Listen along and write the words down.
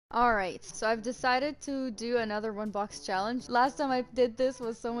Alright, so I've decided to do another one box challenge. Last time I did this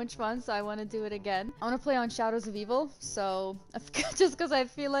was so much fun, so I want to do it again. I want to play on Shadows of Evil, so just because I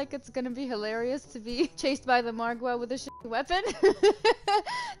feel like it's gonna be hilarious to be chased by the Margwa with a shitty weapon.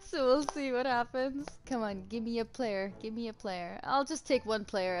 So we'll see what happens. Come on, give me a player, give me a player. I'll just take one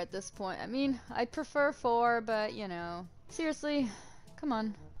player at this point. I mean, I'd prefer 4, but you know. Seriously, come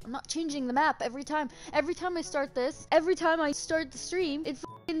on. I'm not changing the map every time. Every time I start this, every time I start the stream, it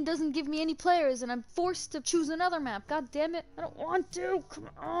f***ing doesn't give me any players and I'm forced to choose another map. God damn it. I don't want to. Come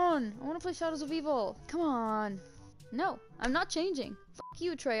on. I want to play Shadows of Evil. Come on. No, I'm not changing. Fuck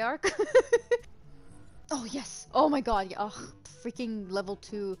you, Treyarch. Oh, yes. Oh my god. Yeah. Oh, freaking level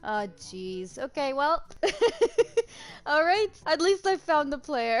 2. Ah, jeez. Okay, well. Alright. At least I found the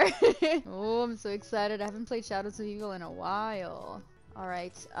player. Oh, I'm so excited. I haven't played Shadows of Evil in a while.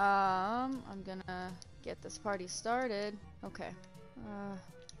 Alright, I'm gonna get this party started. Okay.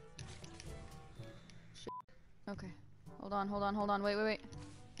 Shit. Okay. Hold on. Wait.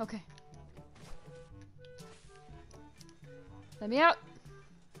 Okay. Let me out!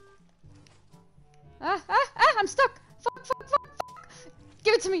 Ah! I'm stuck! Fuck!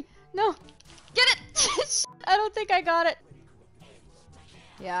 Give it to me! No! Get it! I don't think I got it!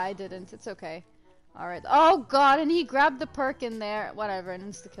 Yeah, I didn't. It's okay. Alright. Oh god, and he grabbed the perk in there. Whatever, and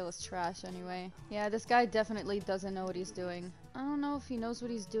insta-kill is trash anyway. Yeah, this guy definitely doesn't know what he's doing. I don't know if he knows what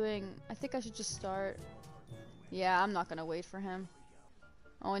he's doing. I think I should just start. Yeah, I'm not gonna wait for him.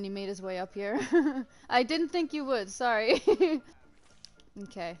 Oh, and he made his way up here. I didn't think you would, sorry.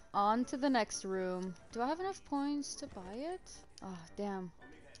 Okay, on to the next room. Do I have enough points to buy it? Oh, damn.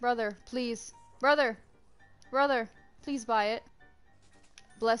 Brother, please. Brother, please buy it.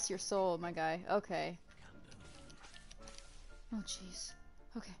 Bless your soul, my guy. Okay. Oh, jeez.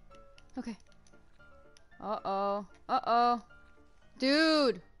 Okay. Uh-oh.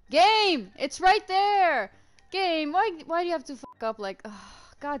 Dude! Game! It's right there! Game, why do you have to fuck up like... Oh,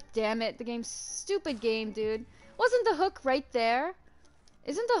 god damn it. The game's stupid game, dude. Wasn't the hook right there?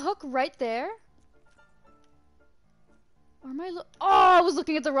 Isn't the hook right there? Or am I Oh, I was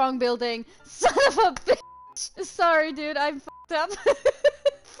looking at the wrong building. Son of a bitch! Sorry, dude. I'm fucked up.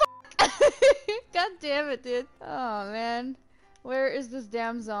 God damn it, dude. Oh, man. Where is this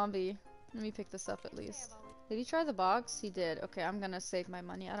damn zombie? Let me pick this up at least. Did he try the box? He did. Okay, I'm gonna save my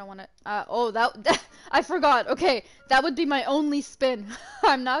money. I don't wanna... oh, that I forgot. Okay, that would be my only spin.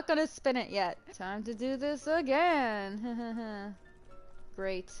 I'm not gonna spin it yet. Time to do this again.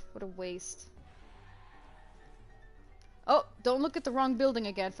 Great. What a waste. Oh, don't look at the wrong building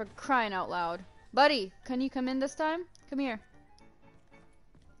again, for crying out loud. Buddy, can you come in this time? Come here.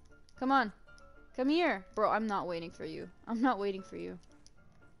 Come on. Come here. Bro, I'm not waiting for you.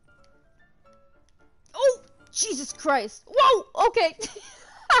 Oh! Jesus Christ. Whoa! Okay.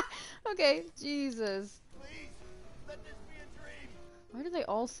 Okay, Jesus. Please, let this be a dream. Why do they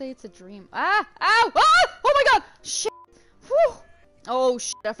all say it's a dream? Ah! Ow! Ah! Oh my god! Shit! Whew! Oh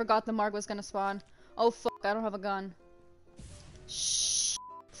shit, I forgot the Marg was gonna spawn. Oh fuck, I don't have a gun. Shit.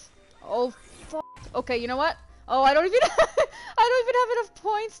 Oh fuck. Okay, you know what? Oh, I don't even have enough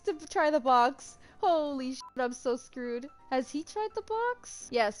points to try the box. Holy shit, I'm so screwed. Has he tried the box?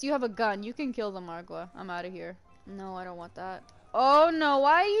 Yes, you have a gun. You can kill the Margwa. I'm out of here. No, I don't want that. Oh no,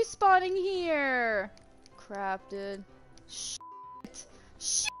 why are you spawning here? Crap, dude. Shit.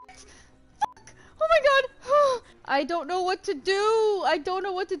 Fuck. Oh my god. I don't know what to do. I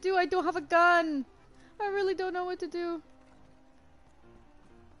don't have a gun. I really don't know what to do.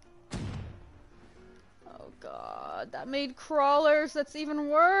 Oh god, that made crawlers. That's even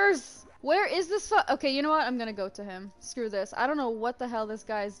worse. Where is this Okay, you know what? I'm gonna go to him. Screw this. I don't know what the hell this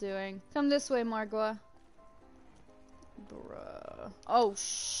guy is doing. Come this way, Margwa. Bruh. Oh,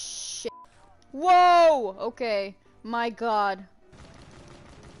 shit. Whoa! Okay. My god.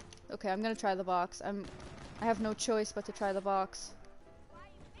 Okay, I'm gonna try the box. I have no choice but to try the box.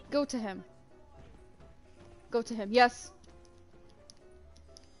 Go to him. Yes.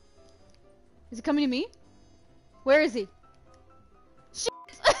 Is he coming to me? Where is he? Shit!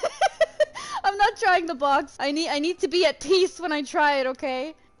 I'm not trying the box. I need to be at peace when I try it,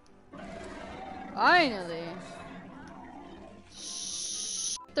 okay? Finally.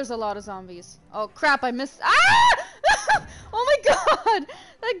 Shit, there's a lot of zombies. Oh crap, I missed. Ah! Oh my god!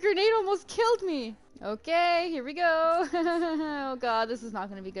 That grenade almost killed me. Okay, here we go. Oh god, this is not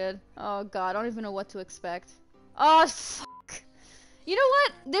gonna be good. Oh god, I don't even know what to expect. Oh fuck. You know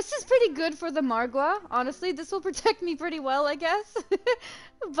what? This is pretty good for the Margwa. Honestly, this will protect me pretty well, I guess.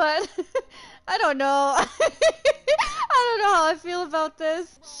 But I don't know. I don't know how I feel about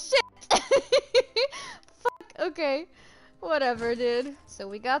this. Shit. Fuck. Okay. Whatever, dude. So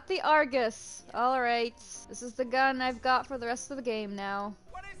we got the Argus. Alright. This is the gun I've got for the rest of the game now.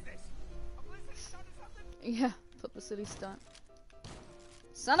 What is this? A blizzard stunt or something? Yeah, publicity stunt.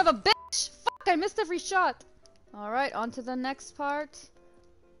 Son of a bitch! Fuck, I missed every shot! Alright, on to the next part.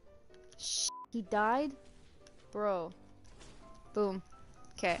 Shit, he died? Bro. Boom.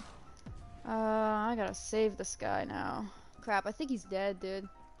 Okay. I gotta save this guy now. Crap, I think he's dead, dude.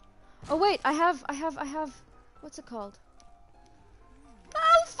 Oh wait, I have, what's it called?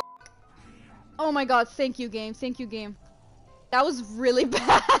 Oh, fuck! Oh my god, thank you, game. Thank you, game. That was really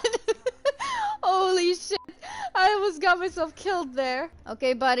bad. Holy shit. I almost got myself killed there.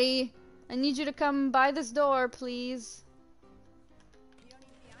 Okay, buddy. I need you to come by this door, please.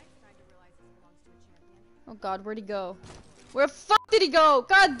 Oh god, where'd he go? Where the fuck did he go?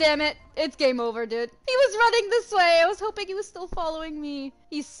 God damn it. It's game over, dude. He was running this way. I was hoping he was still following me.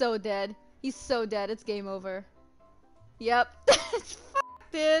 He's so dead. He's so dead. It's game over. Yep. It's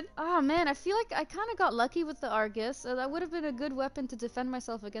fucked, dude. Oh man, I feel like I kind of got lucky with the Argus. That would have been a good weapon to defend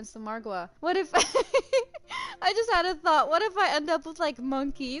myself against the Margwa. What if... I just had a thought. What if I end up with, like,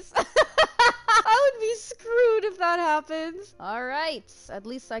 monkeys? I would be screwed if that happens. Alright. At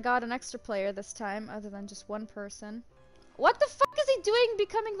least I got an extra player this time, other than just one person. What the fuck is he doing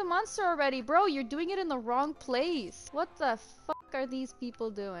becoming the monster already? Bro, you're doing it in the wrong place. What the fuck are these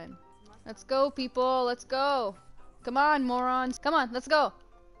people doing? Let's go, people. Let's go. Come on, morons. Come on, let's go.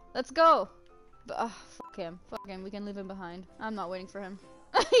 Let's go. Fuck him. Fuck him. We can leave him behind. I'm not waiting for him.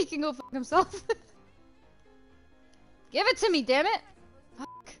 He can go fuck himself. Give it to me, damn it.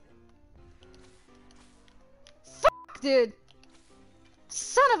 Fuck. Fuck, dude.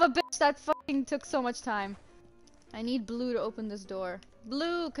 Son of a bitch, that fucking took so much time. I need Blue to open this door.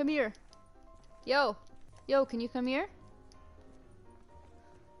 Blue, come here. Yo. Yo, can you come here?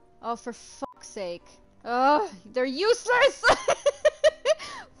 Oh, for fuck's sake. Ugh, they're useless!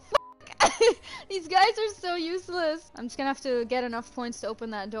 Fuck! These guys are so useless. I'm just gonna have to get enough points to open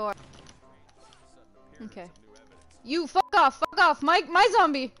that door. Okay. You, fuck off, my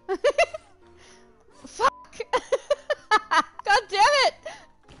zombie! Fuck! God damn it!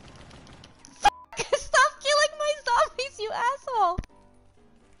 Fuck! Stop killing my zombies, you asshole!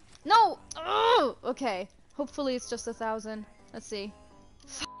 No! Ugh! Okay. Hopefully it's just 1,000. Let's see.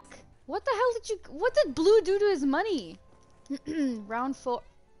 Fuck! What the hell what did Blue do to his money? Round 4.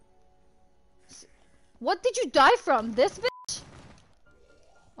 What did you die from? This bitch?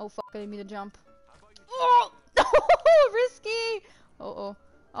 Oh fuck, I didn't mean to jump. Oh! Risky! Oh,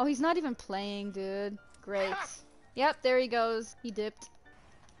 he's not even playing, dude. Great. Yep, there he goes. He dipped.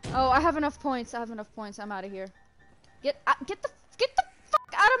 Oh, I have enough points. I'm out of here. Get the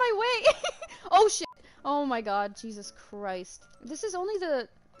fuck out of my way! Oh shit! Oh my god, Jesus Christ. This is only the...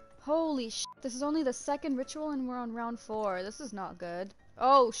 Holy shit. This is only the second ritual and we're on round 4. This is not good.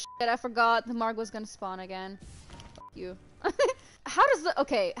 Oh shit, I forgot the Marg was gonna spawn again. Fuck you. How does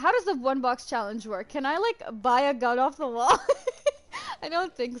the one box challenge work? Can I like buy a gun off the wall? I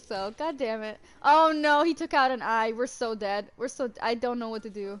don't think so. God damn it. Oh no, he took out an eye. We're so dead. I don't know what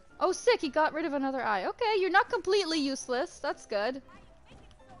to do. Oh sick, he got rid of another eye. Okay, you're not completely useless. That's good.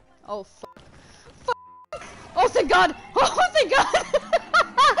 Oh fuck. Fuck. Oh thank god. Oh thank god.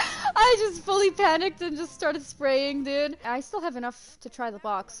 I just fully panicked and just started spraying, dude. I still have enough to try the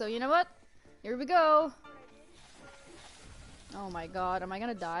box, so you know what? Here we go. Oh my god, am I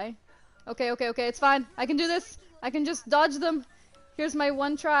gonna die? Okay, it's fine. I can do this. I can just dodge them. Here's my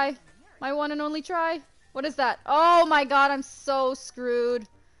one try. My one and only try. What is that? Oh my god, I'm so screwed.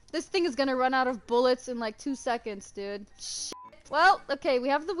 This thing is gonna run out of bullets in like 2 seconds, dude. Shit. Well, okay, we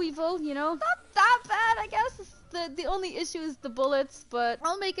have the Weevil, you know. Not that bad, I guess. The only issue is the bullets, but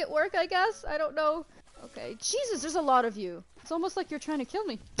I'll make it work, I guess. I don't know. Okay. Jesus, there's a lot of you. It's almost like you're trying to kill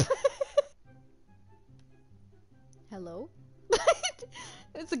me. Hello?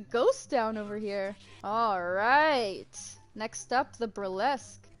 It's a ghost down over here. Alright. Next up, the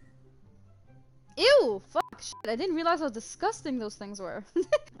burlesque. Ew! Fuck! Shit, I didn't realize how disgusting those things were.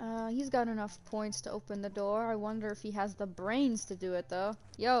 He's got enough points to open the door. I wonder if he has the brains to do it, though.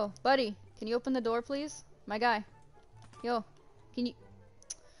 Yo, buddy, can you open the door, please? My guy. Yo, can you...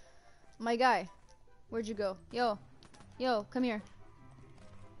 My guy. Where'd you go? Yo, come here.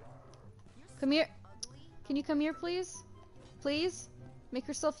 Come here. Can you come here, please? Please? Make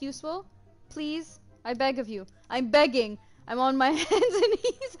yourself useful? Please? I beg of you. I'm begging. I'm on my hands and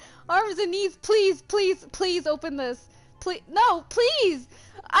knees. Arms and knees. Please, please, please open this. Please. No, please!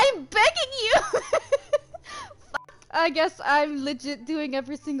 I'm begging you! I guess I'm legit doing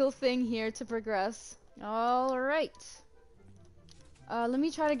every single thing here to progress. Alright. Let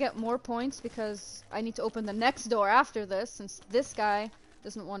me try to get more points because I need to open the next door after this since this guy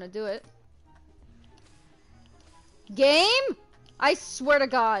doesn't want to do it. Game? I swear to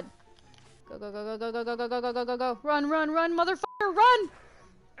God. Go, go, go, go, go, go, go, go, go, go, go, go. Run, run, run, motherfucker, run!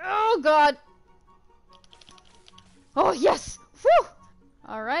 Oh, God. Oh, yes! Whew!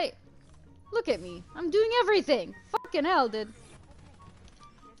 Alright. Look at me. I'm doing everything. Fucking hell, dude.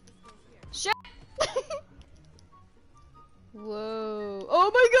 Shit! Whoa.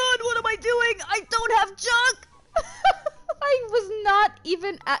 Oh my God, what am I doing? I don't have junk! I was not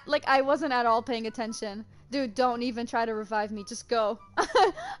even at, like, I wasn't at all paying attention. Dude, don't even try to revive me. Just go.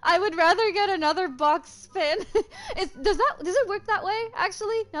 I would rather get another box spin. Does it work that way,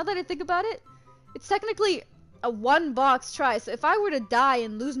 actually? Now that I think about it? It's technically a one box try, so if I were to die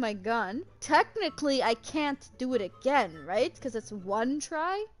and lose my gun, technically I can't do it again, right? Because it's one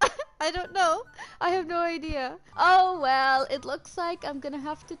try? I don't know. I have no idea. Oh well, it looks like I'm gonna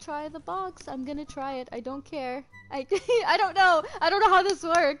have to try the box. I'm gonna try it. I don't care. I don't know. I don't know how this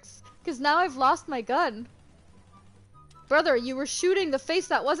works. Because now I've lost my gun. Brother, you were shooting the face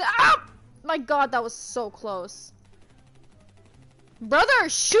that wasn't— ah! My God, that was so close. Brother,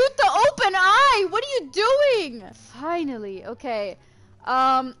 shoot the open eye! What are you doing? Finally, okay.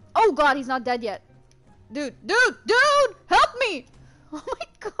 Oh God, he's not dead yet. Dude, help me! Oh my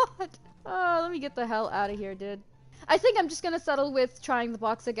God. Oh, let me get the hell out of here, dude. I think I'm just gonna settle with trying the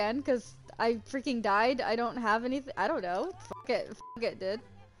box again, because I freaking died. I don't have anything. I don't know. Fuck it, dude.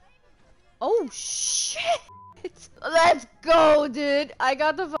 Oh, shit! Let's go, dude! I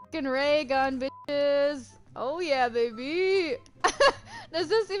got the fucking ray gun, bitches! Oh yeah, baby! Does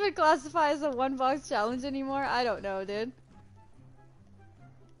this even classify as a one box challenge anymore? I don't know, dude.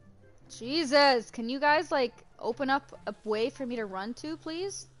 Jesus! Can you guys, like, open up a way for me to run to,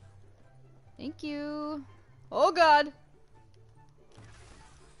 please? Thank you. Oh God!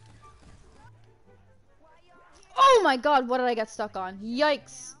 Oh my God, what did I get stuck on?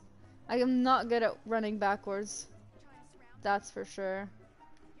 Yikes! I am not good at running backwards. That's for sure.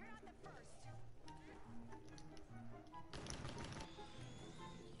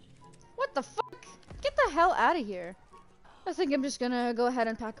 What the fuck? Get the hell out of here. I think I'm just gonna go ahead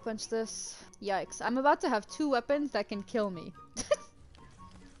and pack punch this. Yikes. I'm about to have 2 weapons that can kill me.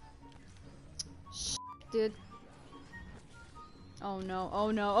 Shit, dude. Oh no,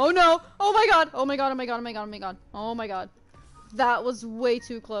 oh no, oh no! Oh my God! Oh my God, oh my God, oh my God, oh my God. Oh my God. That was way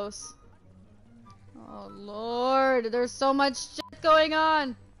too close. Oh Lord, there's so much shit going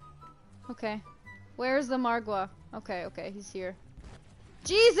on! Okay. Where's the Margwa? Okay, okay, he's here.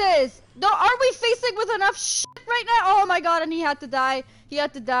 Jesus! No, aren't we facing with enough shit right now? Oh my God, and he had to die. He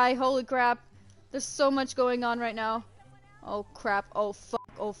had to die. Holy crap. There's so much going on right now. Oh crap. Oh fuck.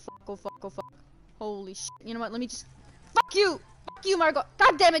 Oh fuck. Oh fuck. Oh fuck. Holy shit. You know what? Let me just— fuck you! Fuck you, Margot!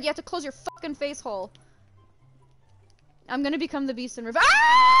 God damn it, you have to close your fucking face hole. I'm gonna become the beast in river—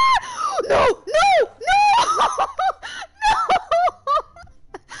 ah! No! No! No! No!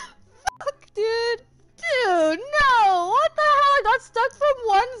 Fuck, dude! Dude, no! What the hell? I got stuck from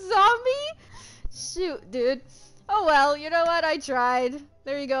one zombie? Shoot, dude. Oh well, you know what? I tried.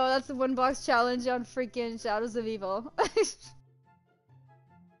 There you go. That's the one box challenge on freaking Shadows of Evil.